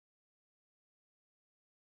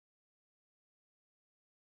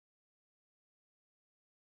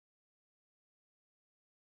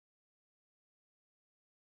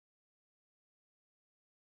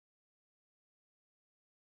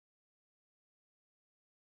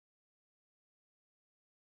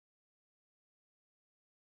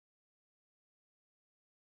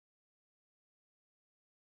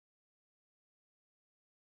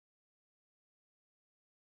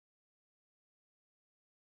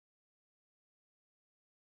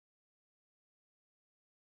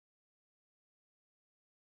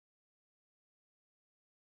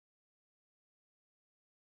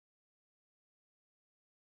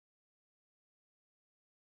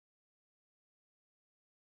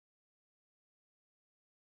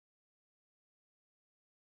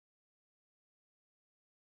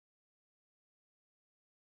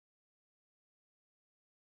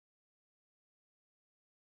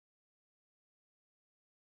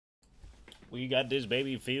We got this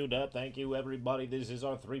baby filled up. Thank you, everybody. This is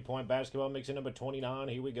our 3-point basketball mixing number 29.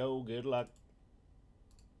 Here we go. Good luck.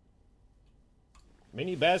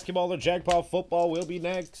 Mini basketball or jackpot football will be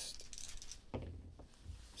next.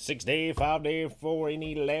 6 day, 5 day, 4 in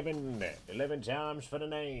 11. 11 times for the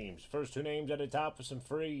names. First two names at the top for some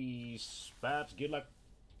free spots. Good luck.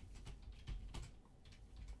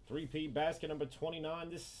 3P basket number 29.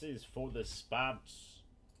 This is for the spots.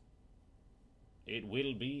 It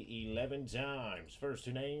will be 11 times. First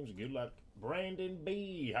two names. Good luck. Brandon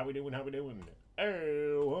B. How we doing? How we doing?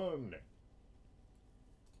 1,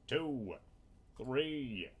 2,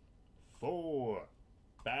 3, 4,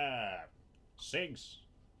 5, 6,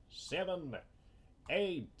 7,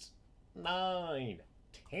 8, 9,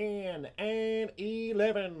 10, and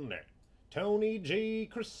 11. Tony G.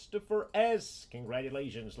 Christopher S.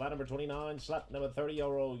 Congratulations. Slot number 29, slot number 30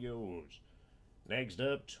 are all yours. Next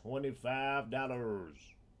up, $25.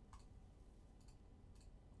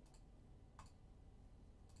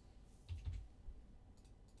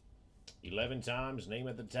 11 times, name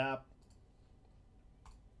at the top.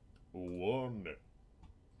 1,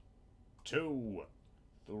 2,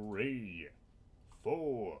 3,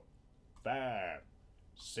 4, 5,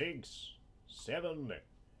 6, 7,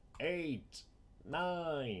 8,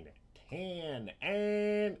 9, 10,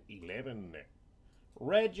 and 11.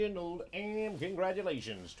 Reginald, and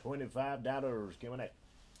congratulations, $25 coming up.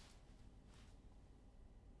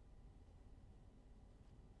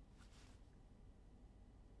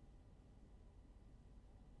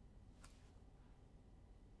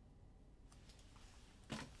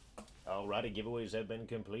 Alrighty, giveaways have been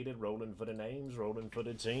completed. Rolling for the names, rolling for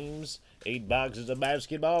the teams. 8 boxes of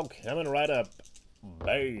basketball coming right up.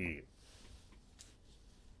 Bam.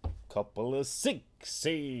 Couple of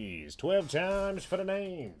sixes. 12 times for the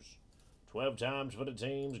names. 12 times for the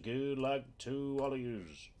teams. Good luck to all of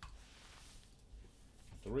yous.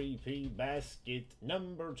 3P basket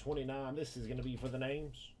number 29. This is going to be for the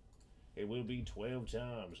names. It will be 12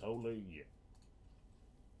 times. Holy.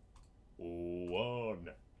 1,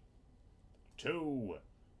 2,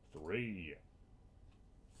 3,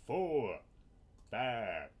 4,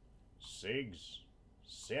 5, 6,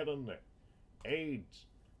 7, 8,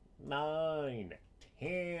 9,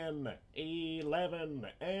 10, 11,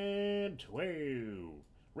 and 12.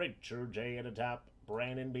 Richard J at the top,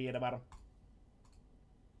 Brandon B at the bottom.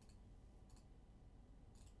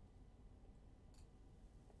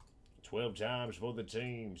 $12 times for the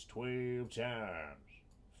teams, 12 times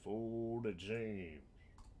for the teams.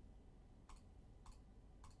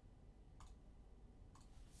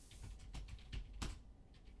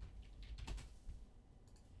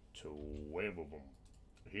 12 of them.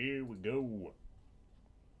 Here we go.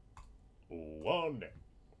 1,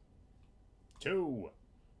 2,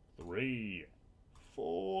 3,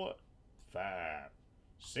 4, 5,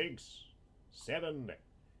 6, 7,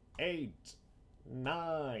 8,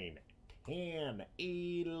 9, 10,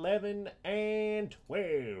 11, and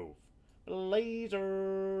 12.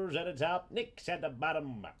 Blazers at the top, Knicks at the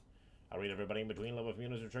bottom. I'll read everybody in between. Love of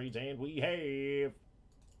Units of Trades, and we have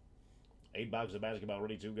 8 boxes of basketball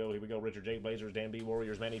ready to go. Here we go. Richard J. Blazers, Dan B.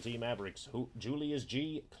 Warriors, Manny T. Mavericks, Julius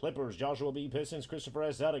G. Clippers, Joshua B. Pistons, Christopher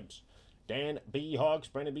S. Celtics, Dan B. Hawks,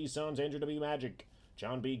 Brandon B. Suns, Andrew W. Magic,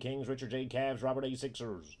 John B. Kings, Richard J. Cavs, Robert A.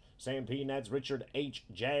 Sixers, Sam P. Nets, Richard H.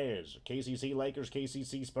 Jazz, KCC Lakers,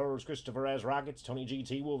 KCC Spurs, Christopher S. Rockets, Tony G.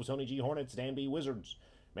 T-Wolves, Tony G. Hornets, Dan B. Wizards,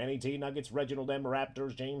 Manny T. Nuggets, Reginald M.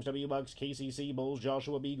 Raptors, James W. Bucks, KCC Bulls,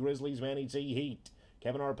 Joshua B. Grizzlies, Manny T. Heat,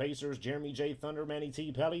 Kevin R. Pacers, Jeremy J. Thunder, Manny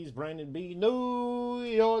T. Pellies, Brandon B. New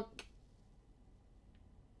York.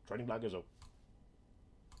 Trading block is open.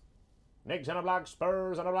 Knicks on a block,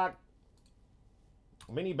 Spurs on a block.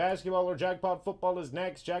 Mini basketball or jackpot football is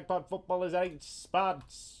next. Jackpot football is 8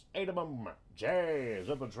 spots. 8 of them. Jazz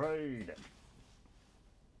up a trade.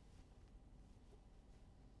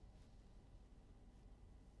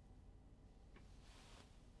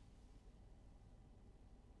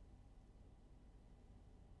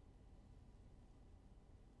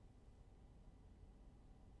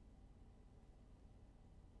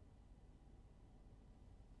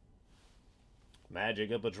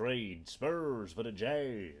 Magic up a trade. Spurs for the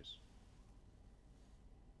Jazz.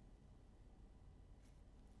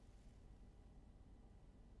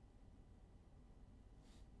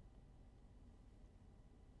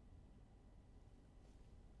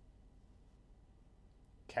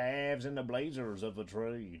 Cavs and the Blazers of the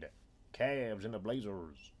trade. Cavs and the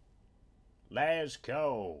Blazers. Let's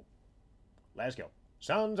go. Let's go.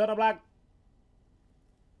 Suns on the block.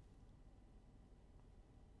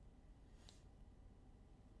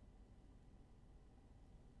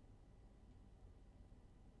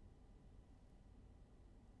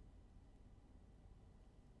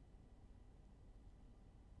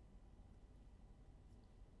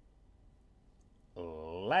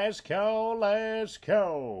 Last call, last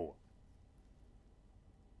call.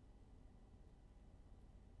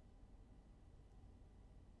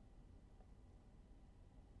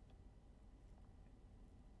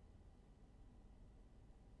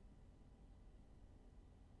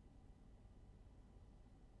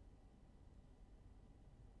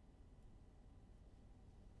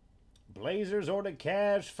 Blazers or the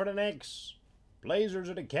Cavs for the Knicks. Blazers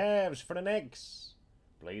or the Cavs for the Knicks.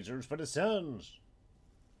 Blazers for the Suns.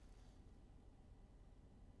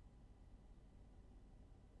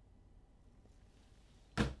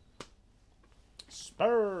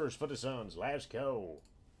 Spurs for the Suns. Last call.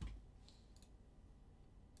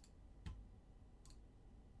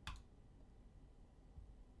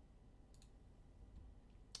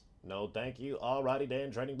 No, thank you. Alrighty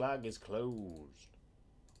then. Trading block is closed.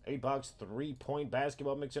 8-box 3-point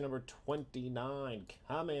basketball mixer number 29.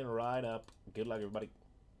 Coming right up. Good luck, everybody.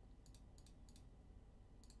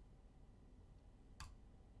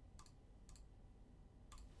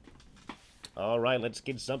 All right, let's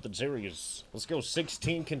get something serious. Let's go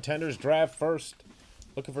 16 contenders draft first.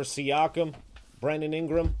 Looking for Siakam, Brandon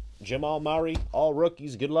Ingram, Jamal Murray, all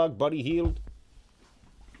rookies. Good luck, Buddy Hield.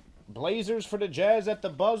 Blazers for the Jazz at the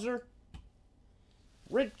buzzer.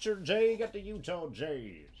 Richard J got the Utah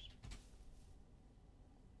Jazz.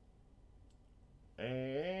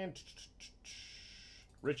 And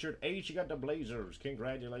Richard H, you got the Blazers.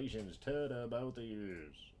 Congratulations to the both of you.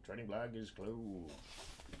 Trading block is closed.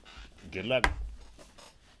 Good luck.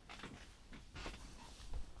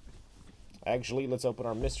 Actually, let's open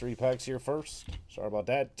our mystery packs here first. Sorry about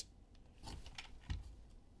that.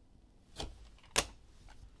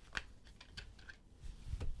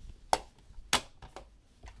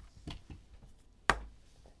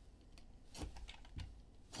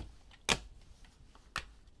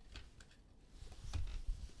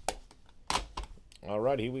 All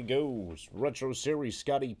right, here we go. Retro Series,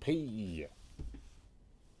 Scotty P.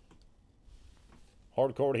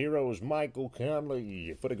 Hardcore Heroes, Michael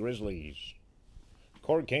Conley for the Grizzlies.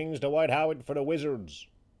 Court Kings, Dwight Howard for the Wizards.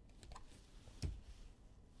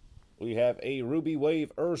 We have a Ruby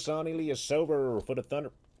Wave, Ersan Ilyasova for the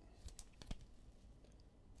Thunder.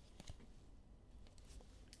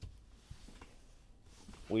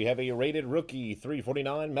 We have a rated rookie,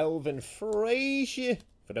 349, Melvin Frazier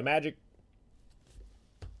for the Magic.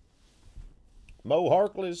 Mo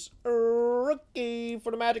Harkless, rookie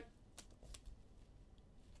for the Magic.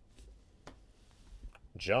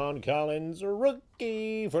 John Collins,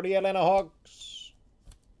 rookie for the Atlanta Hawks.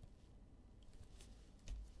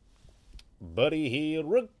 Buddy Hield,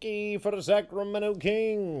 rookie for the Sacramento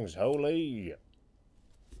Kings. Holy.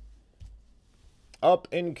 Up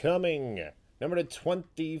and coming, number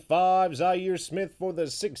 25, Zaire Smith for the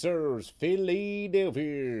Sixers.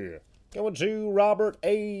 Philadelphia. Going to Robert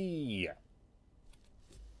A.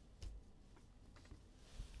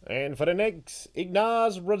 And for the Knicks,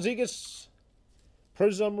 Ignaz Rodriguez.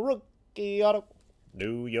 Prism rookie auto.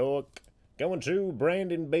 New York. Going to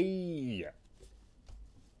Brandon B.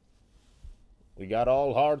 We got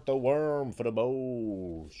All Heart the Worm for the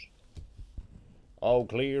Bulls. All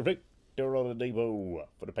clear Victor Oladipo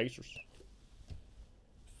for the Pacers.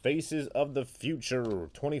 Faces of the Future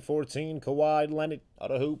 2014 Kawhi Leonard out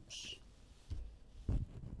of Hoops.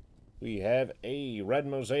 We have a red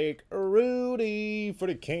mosaic Rudy for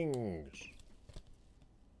the Kings.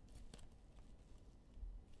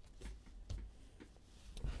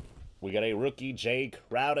 We got a rookie Jay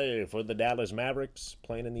Crowder for the Dallas Mavericks,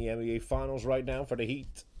 playing in the NBA Finals right now for the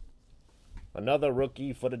Heat. Another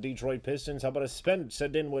rookie for the Detroit Pistons. How about a Spencer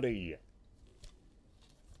Dinwiddie?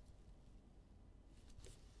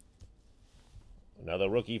 Another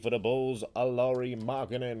rookie for the Bulls, Lauri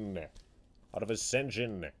Markkanen out of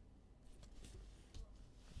Ascension.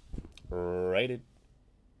 Rated.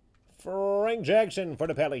 Frank Jackson for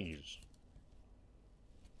the Pellies.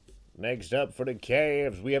 Next up for the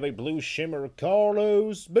Cavs, we have a blue shimmer,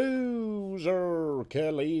 Carlos Boozer,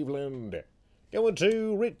 Cleveland. Going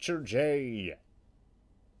to Richard J.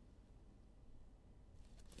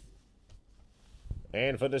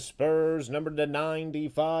 And for the Spurs, number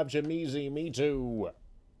 95, Jamizi Mitu.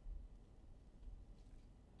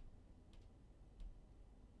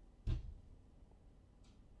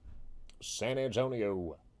 San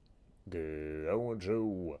Antonio. Going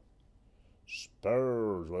to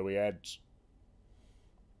Spurs. Where we at?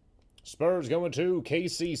 Spurs going to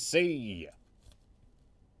KCC.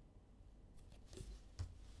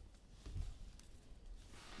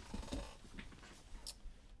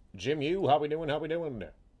 Jim Hugh, how we doing? How we doing?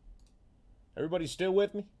 Everybody still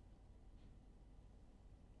with me?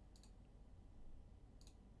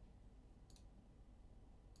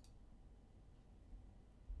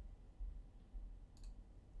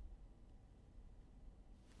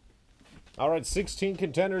 All right, 16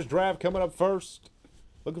 contenders draft coming up first.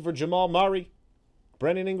 Looking for Jamal Murray,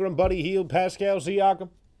 Brandon Ingram, Buddy Hield, Pascal Siakam.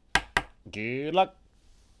 Good luck.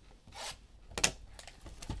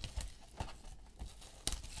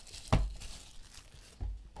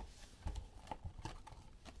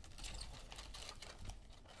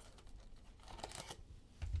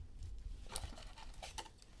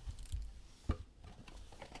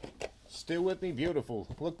 Still with me? Beautiful.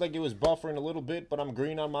 Looked like it was buffering a little bit, but I'm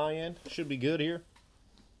green on my end. Should be good here.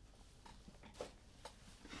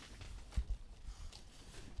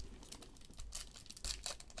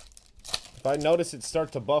 If I notice it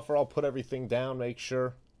start to buffer, I'll put everything down, make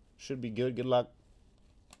sure. Should be good. Good luck.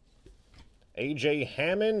 AJ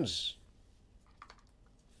Hammonds. I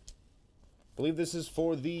believe this is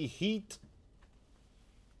for the Heat.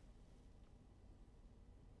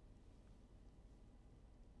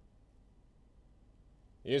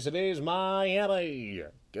 Yes, it is Miami.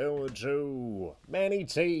 Going to Manny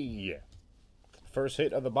T. First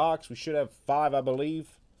hit of the box. We should have 5, I believe.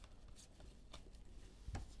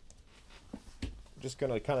 Just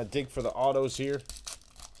going to kind of dig for the autos here.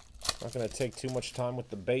 Not going to take too much time with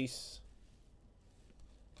the base.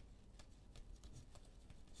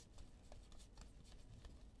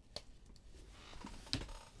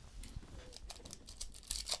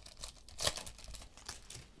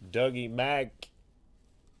 Dougie Mack.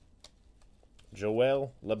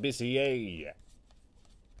 Joel Labissiere.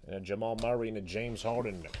 And a Jamal Murray and a James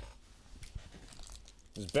Harden.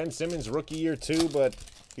 This is Ben Simmons' rookie year too, but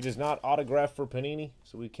he does not autograph for Panini,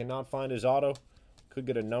 so we cannot find his auto. Could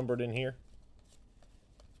get a numbered in here.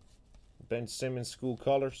 Ben Simmons school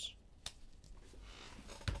colors.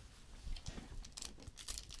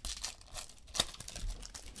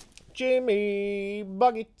 Jimmy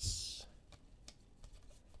Buckets.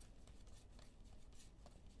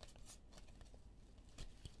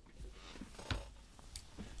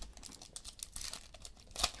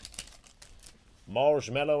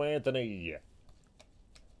 Marshmallow Anthony.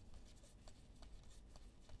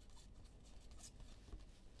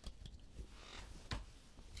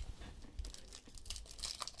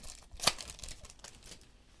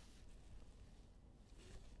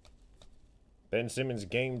 Ben Simmons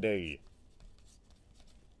game day.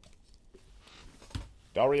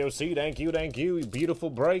 Dario C, thank you, thank you. Beautiful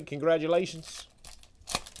break. Congratulations.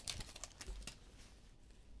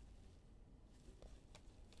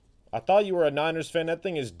 I thought you were a Niners fan. That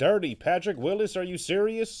thing is dirty. Patrick Willis, are you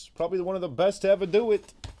serious? Probably one of the best to ever do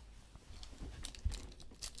it.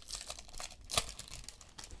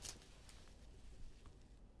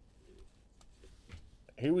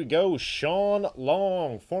 Here we go. Sean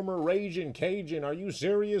Long, former Ragin' Cajun. Are you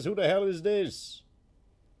serious? Who the hell is this?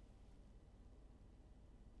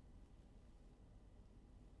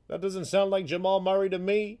 That doesn't sound like Jamal Murray to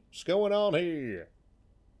me. What's going on here?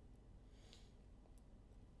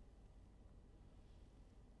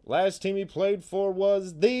 Last team he played for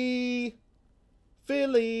was the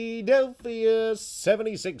Philadelphia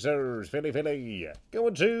 76ers. Philly.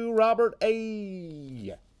 Going to Robert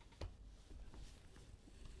A.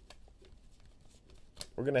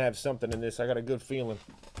 We're going to have something in this. I got a good feeling.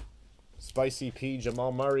 Spicy P,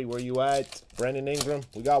 Jamal Murray, where you at? Brandon Ingram,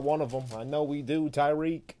 we got one of them. I know we do.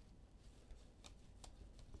 Tyreek.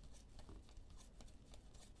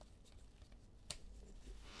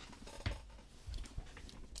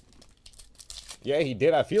 Yeah, he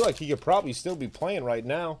did. I feel like he could probably still be playing right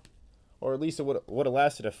now. Or at least it would have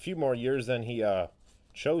lasted a few more years than he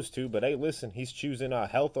chose to. But hey, listen, he's choosing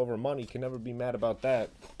health over money. Can never be mad about that.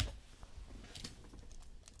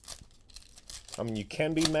 I mean, you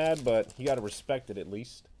can be mad, but you got to respect it at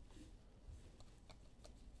least.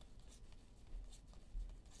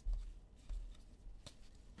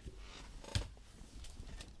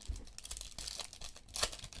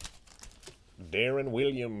 Darren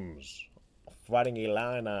Williams. Fighting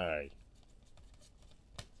Illini.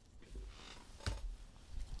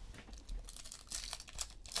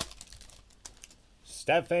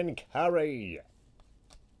 Stephen Curry.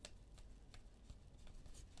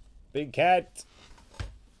 Big Cat.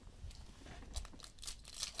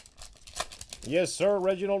 Yes, sir.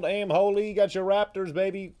 Reginald Am Holy. Got your Raptors,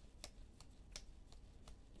 baby.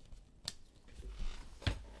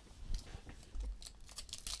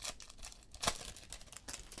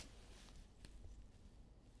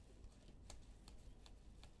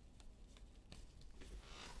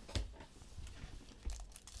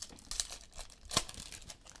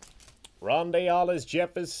 Rondae Hollis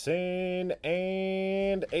Jefferson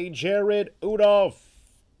and a Jared Udoff.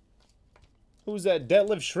 Who's that?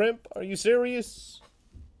 Deadlift Shrimp? Are you serious?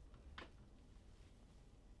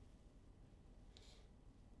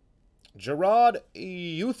 Gerard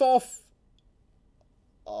Youthhoff.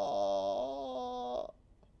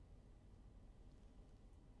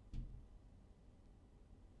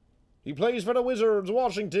 He plays for the Wizards,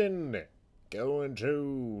 Washington. Going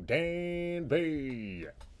to Dan B.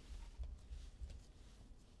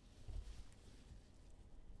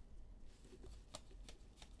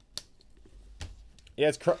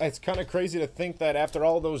 Yeah, it's kind of crazy to think that after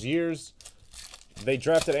all those years, they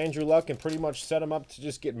drafted Andrew Luck and pretty much set him up to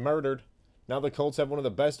just get murdered. Now the Colts have one of the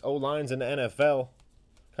best O-lines in the NFL.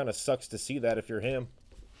 Kind of sucks to see that if you're him.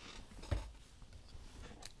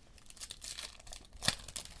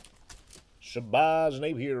 Shabazz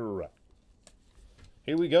Napier.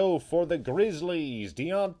 Here we go for the Grizzlies.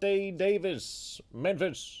 Deontay Davis,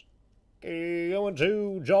 Memphis. Going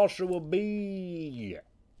to Joshua B.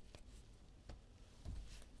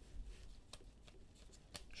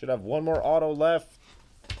 Should have one more auto left.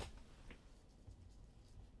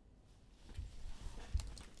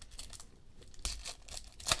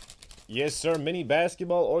 Yes, sir. Mini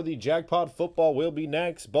basketball or the jackpot football will be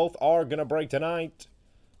next. Both are going to break tonight.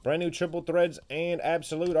 Brand new triple threads and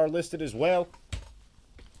absolute are listed as well.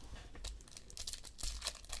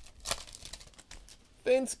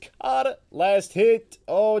 Vince Carter, last hit.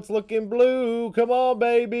 Oh, it's looking blue. Come on,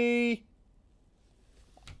 baby.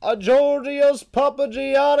 A Georgios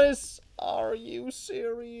Papagiannis. Are you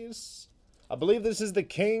serious? I believe this is the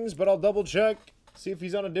Kings, but I'll double check. See if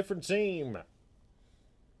he's on a different team.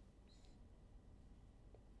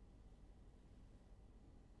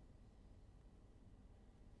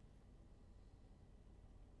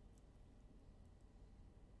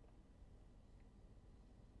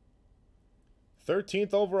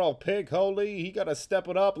 '13th overall pick, holy. He got to step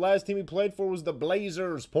it up. Last team he played for was the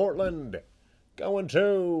Blazers, Portland. Going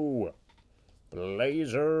to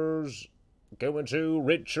Blazers. Going to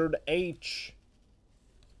Richard H.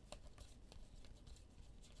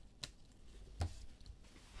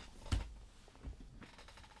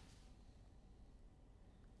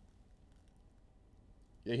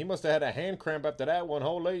 Yeah, he must have had a hand cramp after that one,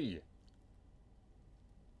 holy.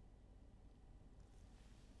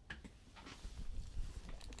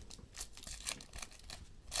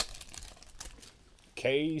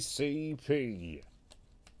 KCP.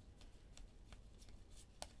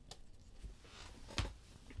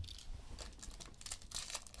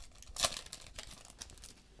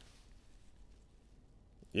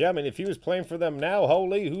 Yeah, I mean, if he was playing for them now,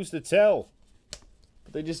 holy, who's to tell?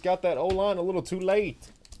 But they just got that O-line a little too late.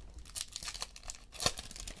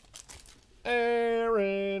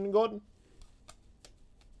 Aaron Gordon.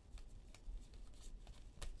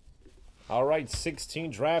 All right, 16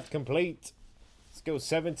 draft complete. Let's go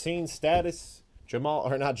 17 status.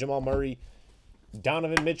 Not Jamal Murray.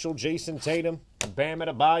 Donovan Mitchell, Jason Tatum, Bam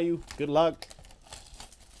Adebayo. Good luck.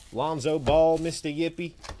 Lonzo Ball, Mr.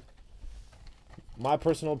 Yippee. My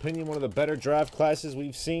personal opinion, one of the better draft classes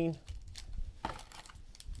we've seen.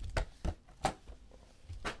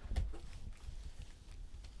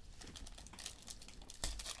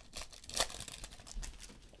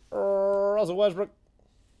 Russell Westbrook.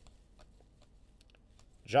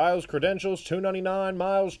 Giles Credentials, $2.99.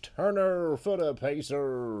 Miles Turner for the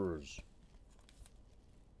Pacers.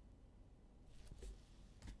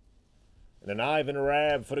 And an Ivan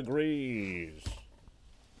Rabb for the Greaves.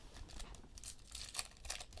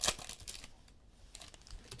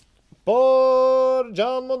 For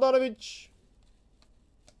John Mondanovich.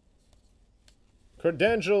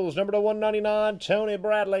 Credentials, number to 199, Tony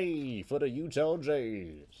Bradley for the Utah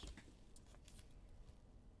Jazz.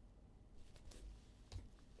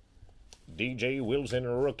 DJ Wilson,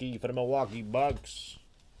 rookie for the Milwaukee Bucks.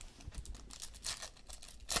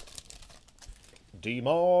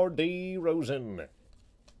 DeMar DeRozan.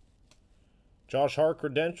 Josh Hart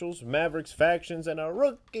credentials, Mavericks factions, and a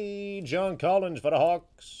rookie, John Collins for the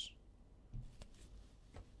Hawks.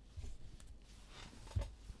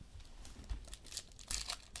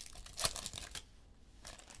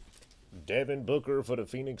 Devin Booker for the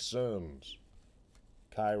Phoenix Suns.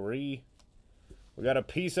 Kyrie. We got a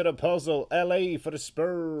piece of the puzzle. LA for the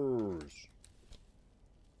Spurs.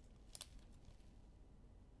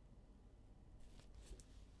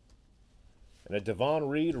 And a Devon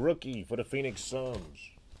Reed rookie for the Phoenix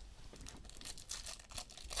Suns.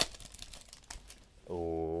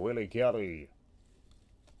 Oh, Willie Kelly.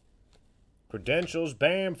 Credentials,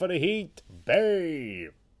 Bam for the Heat.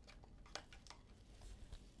 Bam.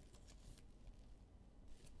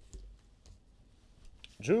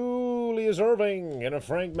 Julius Irving and a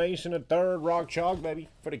Frank Mason at third. Rock Chalk, baby,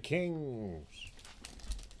 for the Kings.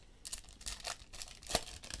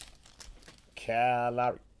 Kyle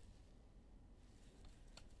Lowry.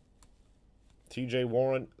 TJ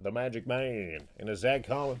Warren, the Magic Man, and a Zach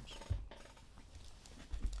Collins.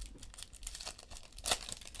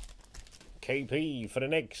 KP for the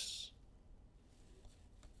Knicks.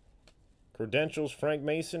 Credentials, Frank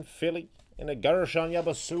Mason, Philly, and a Gershon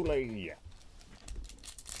Yabusele.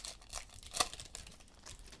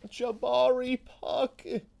 Jabari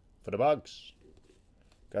Parker for the Bucks.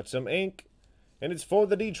 Got some ink, and it's for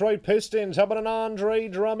the Detroit Pistons. How about an Andre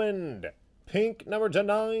Drummond? Pink, number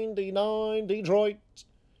 /99, Detroit.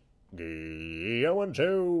 Going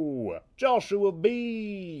to Joshua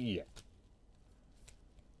B. I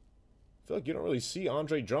feel like you don't really see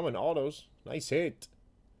Andre Drummond autos. Nice hit.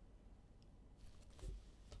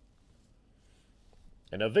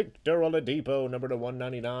 And a Victor Oladipo, number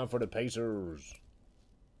 /199 for the Pacers.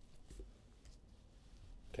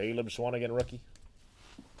 Caleb Swanigan, rookie.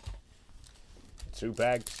 2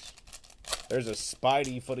 packs. There's a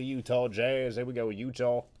Spidey for the Utah Jazz. There we go,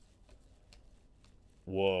 Utah.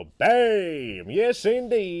 Whoa, bam! Yes,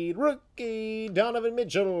 indeed. Rookie Donovan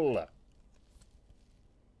Mitchell.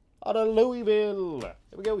 Out of Louisville. There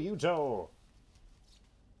we go, Utah.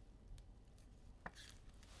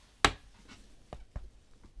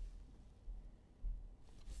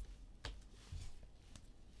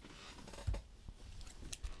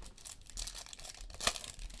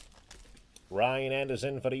 Ryan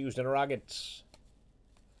Anderson for the Houston Rockets.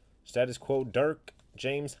 Status quo Dirk,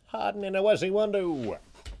 James Harden, and a Wesley Wando.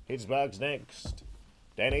 Hits box next.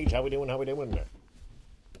 Dan H, how we doing? How we doing?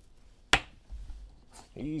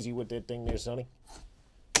 Easy with that thing there, Sonny.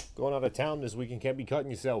 Going out of town this weekend, can't be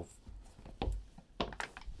cutting yourself.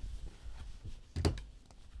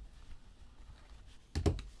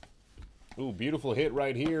 Ooh, beautiful hit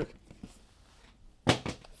right here.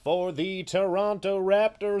 For the Toronto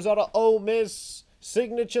Raptors out of Ole Miss.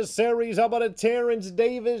 Signature series. How about a Terrence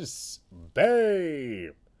Davis?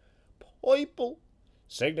 Bam! Purple.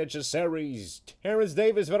 Signature series. Terrence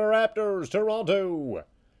Davis for the Raptors. Toronto.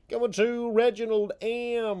 Going to Reginald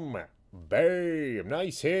M. Bam!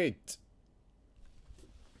 Nice hit.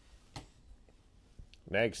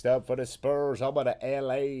 Next up for the Spurs. How about a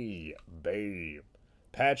LA? Bam.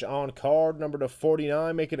 Patch on card. Number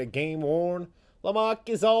 /49. Making a game worn.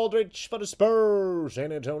 LaMarcus Aldridge for the Spurs.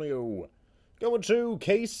 San Antonio. Going to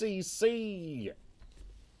KCC.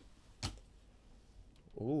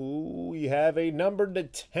 Ooh, we have a number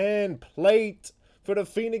 /10 plate for the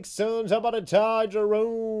Phoenix Suns. How about a Ty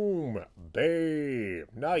Jerome? Bam.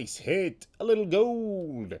 Nice hit. A little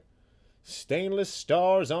gold. Stainless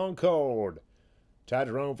stars on card. Ty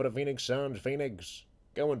Jerome for the Phoenix Suns. Phoenix.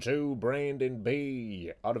 Going to Brandon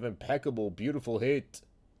B. Out of Impeccable. Beautiful hit.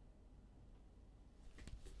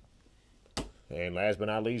 And last but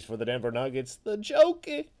not least for the Denver Nuggets, the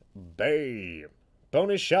Joker. Bam.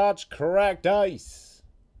 Bonus shots, cracked ice.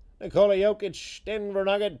 Nikola Jokic, Denver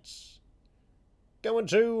Nuggets. Going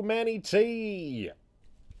to Manny T.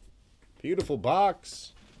 Beautiful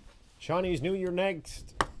box. Chinese New Year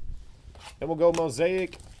next. Then we'll go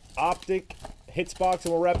Mosaic, Optic, Hits box,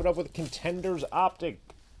 and we'll wrap it up with Contenders Optic.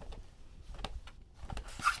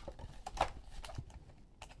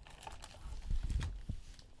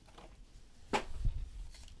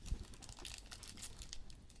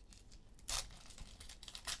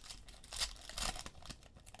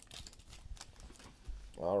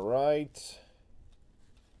 All right.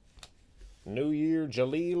 New Year,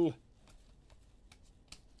 Jaleel.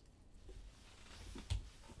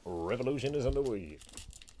 Revolution is underway.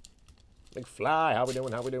 McFly, how we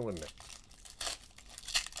doing? How we doing?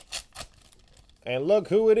 And look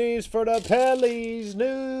who it is for the Pellies.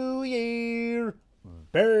 New Year.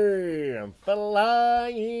 Bam.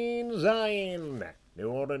 Flying Zion. New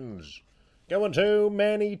Orleans. Going to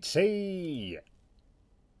Manny T.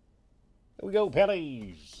 Here we go,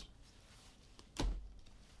 Pellies.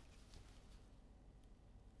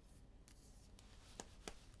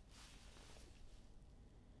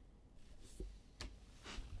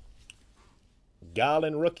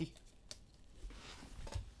 Garland rookie.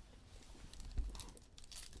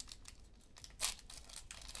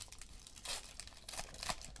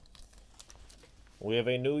 We have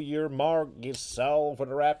a New Year Mark Gasol for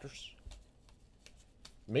the Raptors.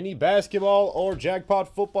 Mini basketball or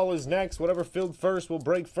jackpot football is next. Whatever filled first will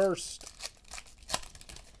break first.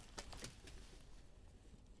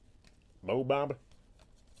 Mo Bamba.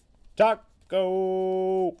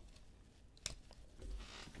 Taco.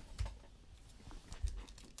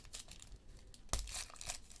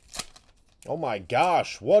 Oh my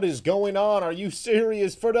gosh, what is going on? Are you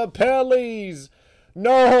serious? For the Pellies?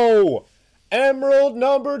 No! Emerald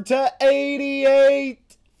number /88.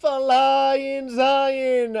 Flying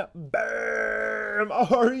Zion. Bam! bam!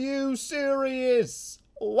 Are you serious?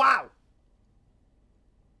 Wow!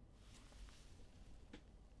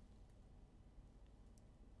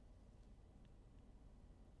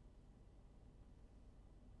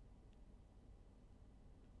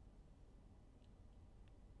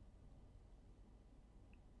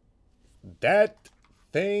 That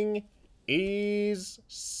thing is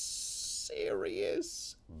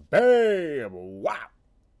serious. Bam! Wow!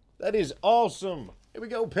 That is awesome. Here we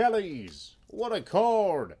go, Pellies. What a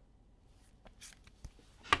card.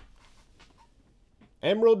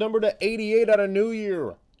 Emerald number to 88 out of New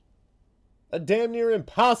Year. A damn near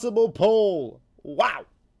impossible pull. Wow.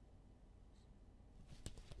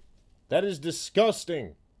 That is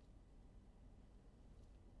disgusting.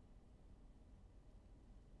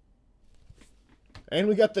 And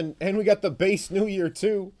we got the base New Year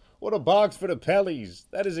too. What a box for the Pellies.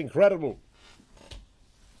 That is incredible.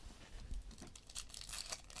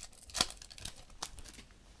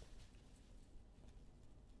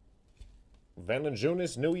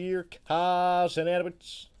 Valanciunas, New Year, Carson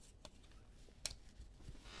Edwards.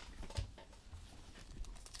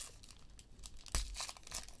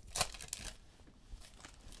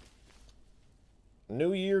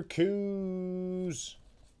 New Year, Coos.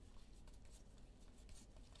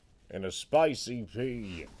 And a spicy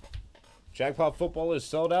pea. Jackpot football is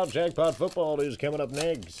sold out. Jackpot football is coming up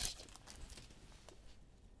next.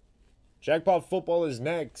 Jackpot football is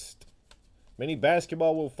next. Mini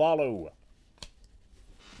basketball will follow.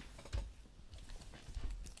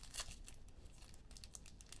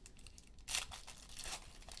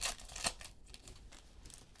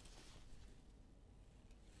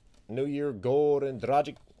 New Year, Goran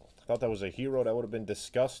Dragic. I thought that was a hero. That would have been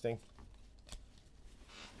disgusting.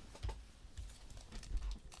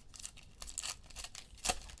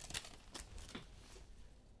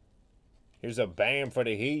 Here's a bam for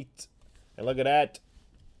the Heat. And look at that.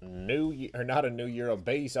 New Year, or not a New Year, a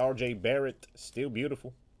base RJ Barrett. Still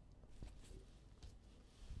beautiful.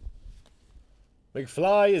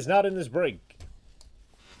 McFly is not in this break.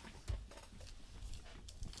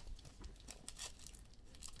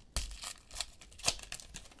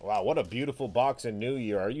 Wow, what a beautiful box in New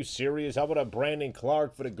Year. Are you serious? How about a Brandon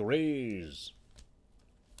Clark for the Grizz?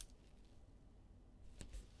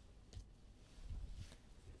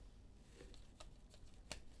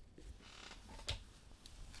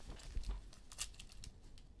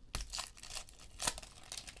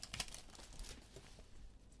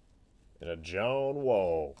 And a John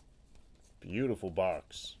Wall. Beautiful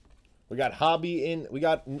box. We got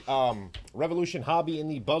Revolution Hobby in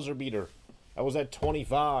the buzzer beater. That was at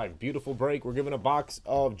 25. Beautiful break. We're giving a box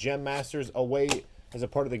of Gem Masters away as a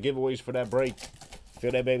part of the giveaways for that break.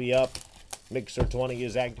 Fill that baby up. Mixer 20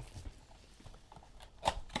 is active.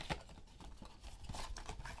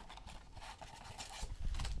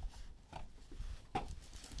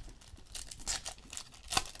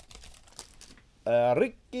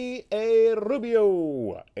 Ricky A.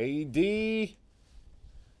 Rubio. AD.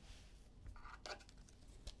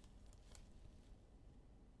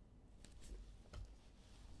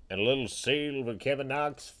 And a little seal for Kevin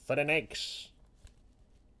Knox for the Knicks.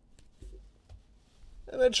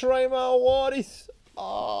 And then Tremont Waters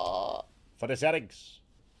for the Celtics.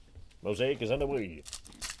 Mosaic is underway.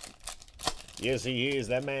 Yes, he is.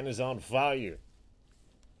 That man is on fire.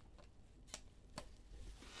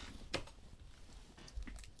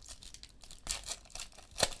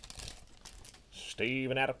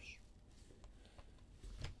 Steven Adams.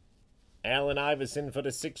 Allen Iverson for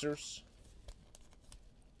the Sixers.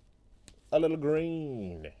 A little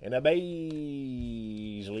green. And a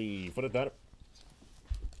Beasley for the Thunder.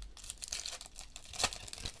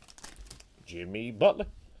 Jimmy Butler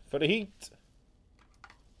for the Heat.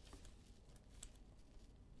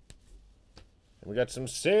 And we got some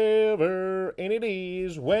silver, and it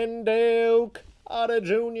is Wendell Carter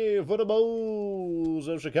Jr. for the Bulls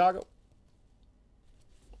of Chicago.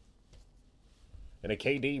 And a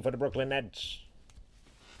KD for the Brooklyn Nets.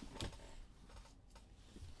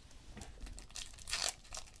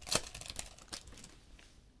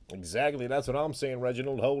 Exactly, that's what I'm saying,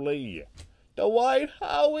 Reginald Holy. Dwight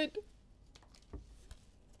Howard.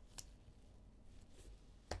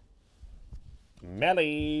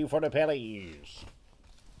 Melly for the Pellies.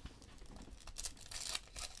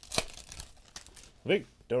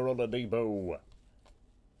 Victor Oladipo.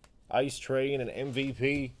 Ice Train and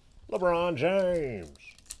MVP. LeBron James.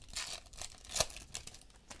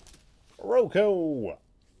 Rocco.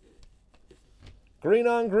 Green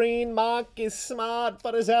on green, Marcus Smart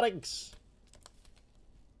for the Celtics.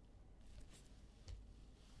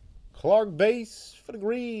 Clark base for the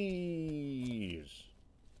Grizz.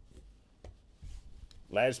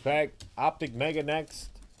 Last pack, Optic Mega next.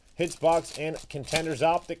 Hits box and Contenders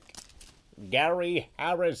Optic. Gary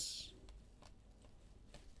Harris.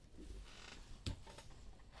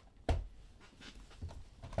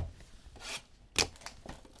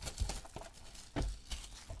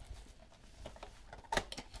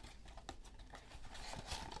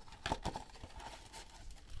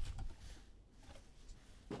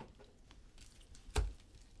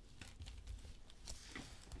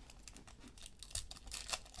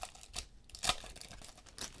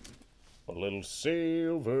 A little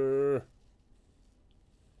silver.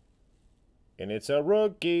 And it's a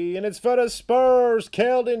rookie, and it's for the Spurs,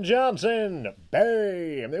 Keldon Johnson.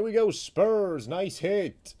 Bam! There we go, Spurs. Nice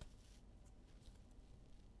hit.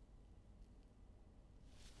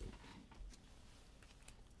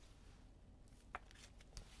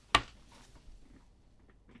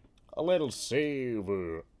 A little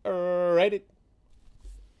silver. Alrighty.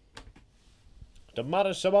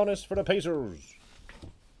 Domantas Sabonis for the Pacers.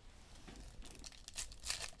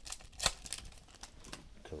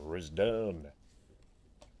 Chris Dunn.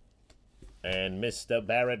 And Mr.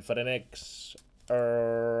 Barrett for the Knicks.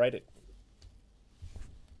 Alrighty.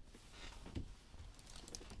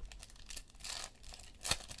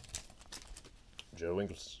 Joe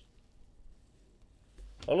Ingles.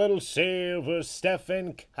 A little silver,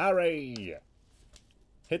 Stephen Curry.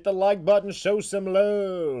 Hit the like button, show some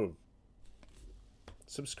love.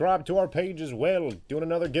 Subscribe to our page as well. Doing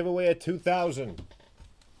another giveaway at 2,000.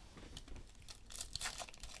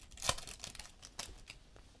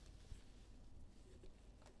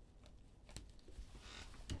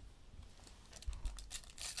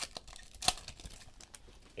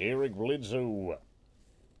 Eric Bledsoe.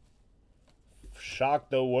 Shock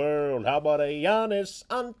the world. How about a Giannis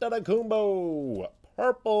Antetokounmpo?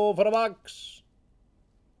 Purple for the Bucks.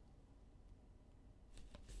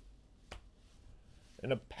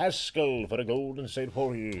 And a Pascal for the Golden State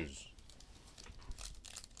Warriors.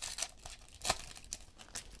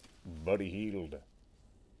 Buddy Hield.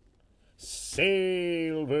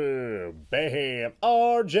 Silver. Bam.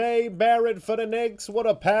 R.J. Barrett for the Knicks. What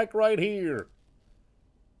a pack right here.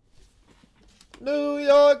 New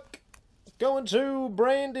York. Going to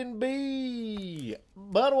Brandon B.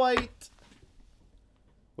 Bud White.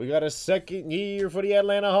 We got a second year for the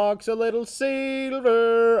Atlanta Hawks. A little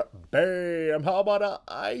silver. Bam. How about an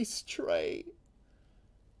ice tray?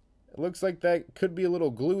 It looks like that could be a little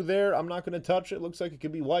glue there. I'm not going to touch it. Looks like it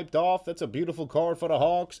could be wiped off. That's a beautiful card for the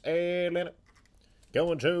Hawks. Atlanta.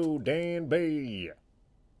 Going to Dan B.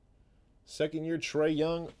 Second year Trae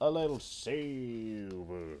Young. A little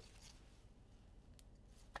silver.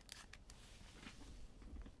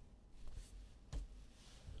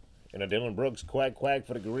 And a Dylan Brooks quack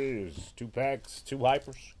for the Grizz. 2 packs, 2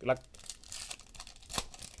 hypers. Good luck.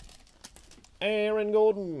 Aaron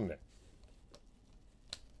Gordon.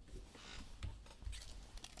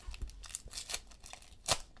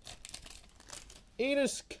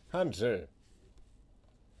 Enos Hunter.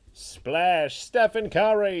 Splash. Stephen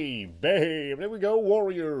Curry. Bam. There we go,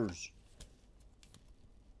 Warriors.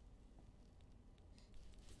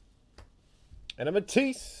 And a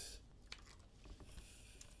Matisse.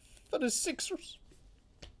 For the Sixers.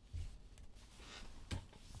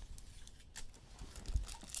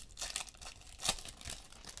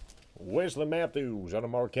 Wesley Matthews on a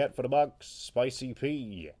Marquette for the Bucks. Spicy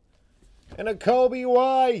P. And a Kobe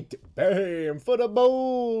White. Bam. For the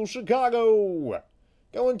Bulls. Chicago.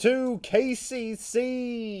 Going to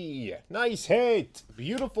KCC. Nice hit.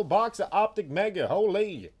 Beautiful box of Optic Mega.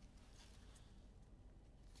 Holy.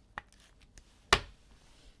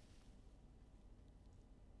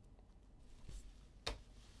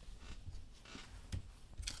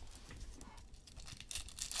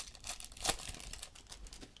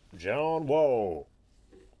 John Wall.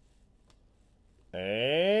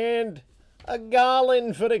 And a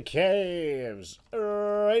Garland for the Cavs.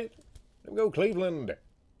 Alright. There we go, Cleveland.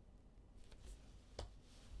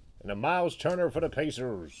 And a Miles Turner for the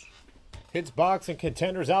Pacers. Hits box and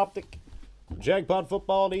Contenders Optic. Jackpot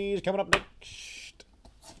Football D's coming up next.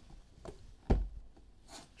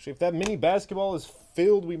 See if that mini basketball is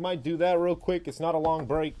filled, we might do that real quick. It's not a long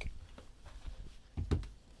break.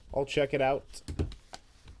 I'll check it out.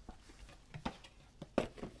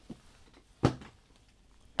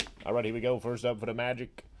 All right, here we go. First up for the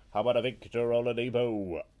Magic. How about a Victor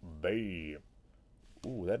Oladipo? Bam.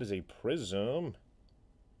 Ooh, that is a Prism.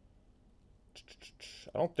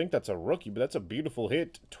 I don't think that's a rookie, but that's a beautiful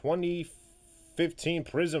hit. 2015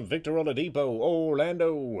 Prism Victor Oladipo.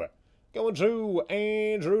 Orlando. Going to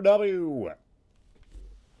Andrew W.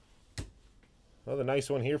 Another nice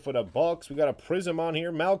one here for the Bucks. We got a Prism on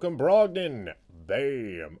here. Malcolm Brogdon.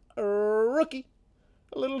 bam. A rookie.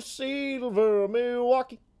 A little silver,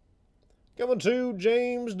 Milwaukee. Coming to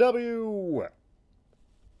James W.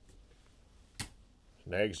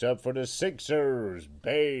 Next up for the Sixers,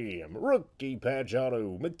 bam. Rookie patch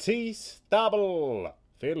auto, Matisse Thybulle,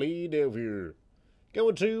 Philadelphia.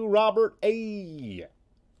 Going to Robert A.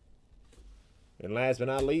 And last but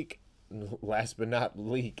not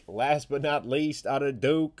least, out of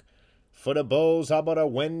Duke, for the Bulls, how about a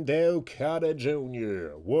Wendell Carter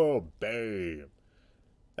Jr.? Whoa, bam.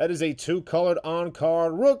 That is a two-colored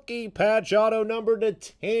on-card rookie patch auto number to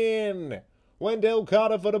 10. Wendell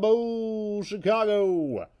Carter for the Bulls,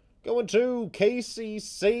 Chicago. Going to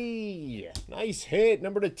KCC. Nice hit.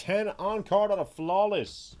 Number to 10 on-card on a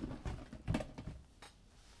flawless.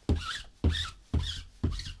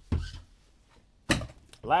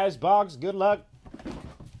 Last box. Good luck.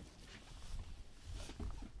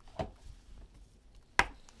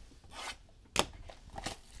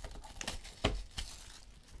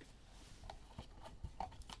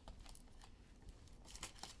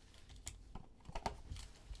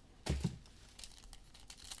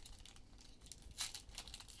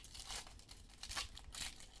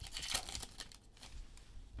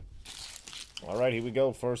 All right, here we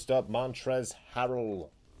go. First up, Montrezl Harrell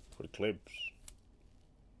for the Clips.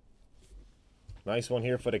 Nice one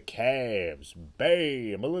here for the Cavs.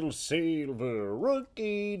 Bam! A little silver.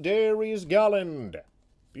 Rookie Darius Garland.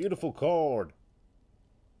 Beautiful card.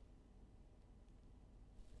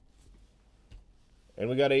 And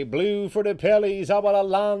we got a blue for the Pellies. How about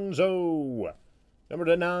Alonzo? Number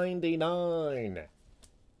to 99.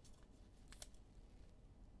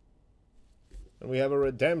 And we have a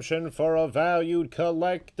redemption for a valued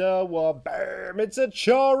collector. Well, bam! It's a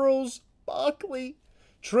Charles Barkley.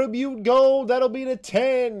 Tribute gold. That'll be the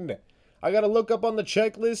 10. I got to look up on the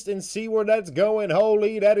checklist and see where that's going.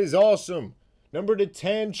 Holy, that is awesome. Number to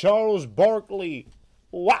 10, Charles Barkley.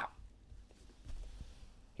 Wow.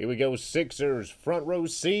 Here we go, Sixers. Front row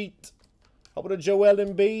seat. How about a Joel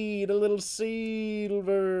Embiid? A little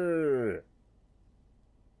silver.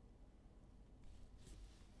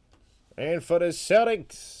 And for the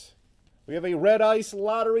Celtics, we have a red ice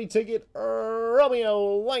lottery ticket,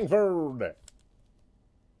 Romeo Langford.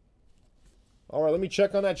 All right, let me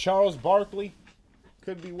check on that Charles Barkley.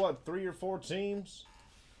 Could be, what, 3 or 4 teams?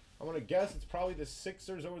 I'm going to guess it's probably the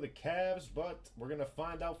Sixers over the Cavs, but we're going to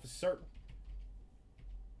find out for certain.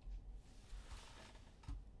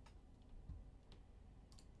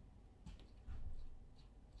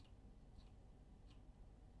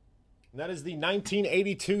 And that is the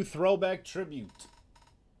 1982 Throwback Tribute.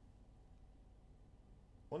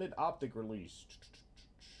 When did Optic release?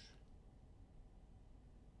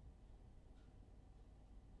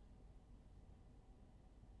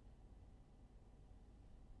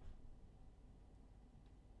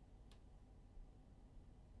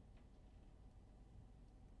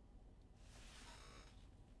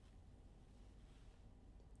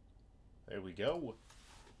 There we go.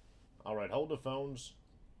 All right, hold the phones.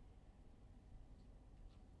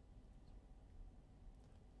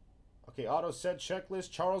 Okay, auto set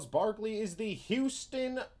checklist. Charles Barkley is the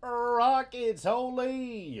Houston Rockets.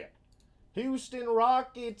 Holy! Houston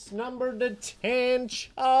Rockets, number to 10,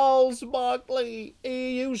 Charles Barkley,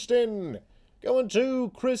 Houston. Going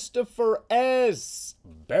to Christopher S.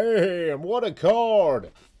 Bam! What a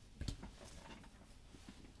card!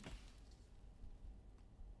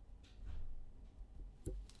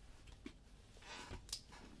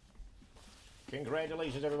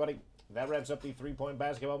 Congratulations, everybody. That wraps up the 3-point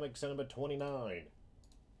basketball mix number 29.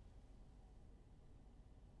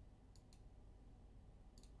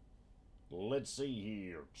 Let's see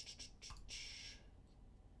here.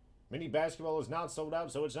 Mini basketball is not sold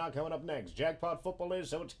out, so it's not coming up next. Jackpot football is,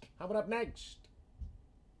 so it's coming up next.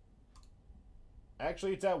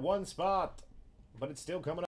 Actually, it's at one spot, but it's still coming up.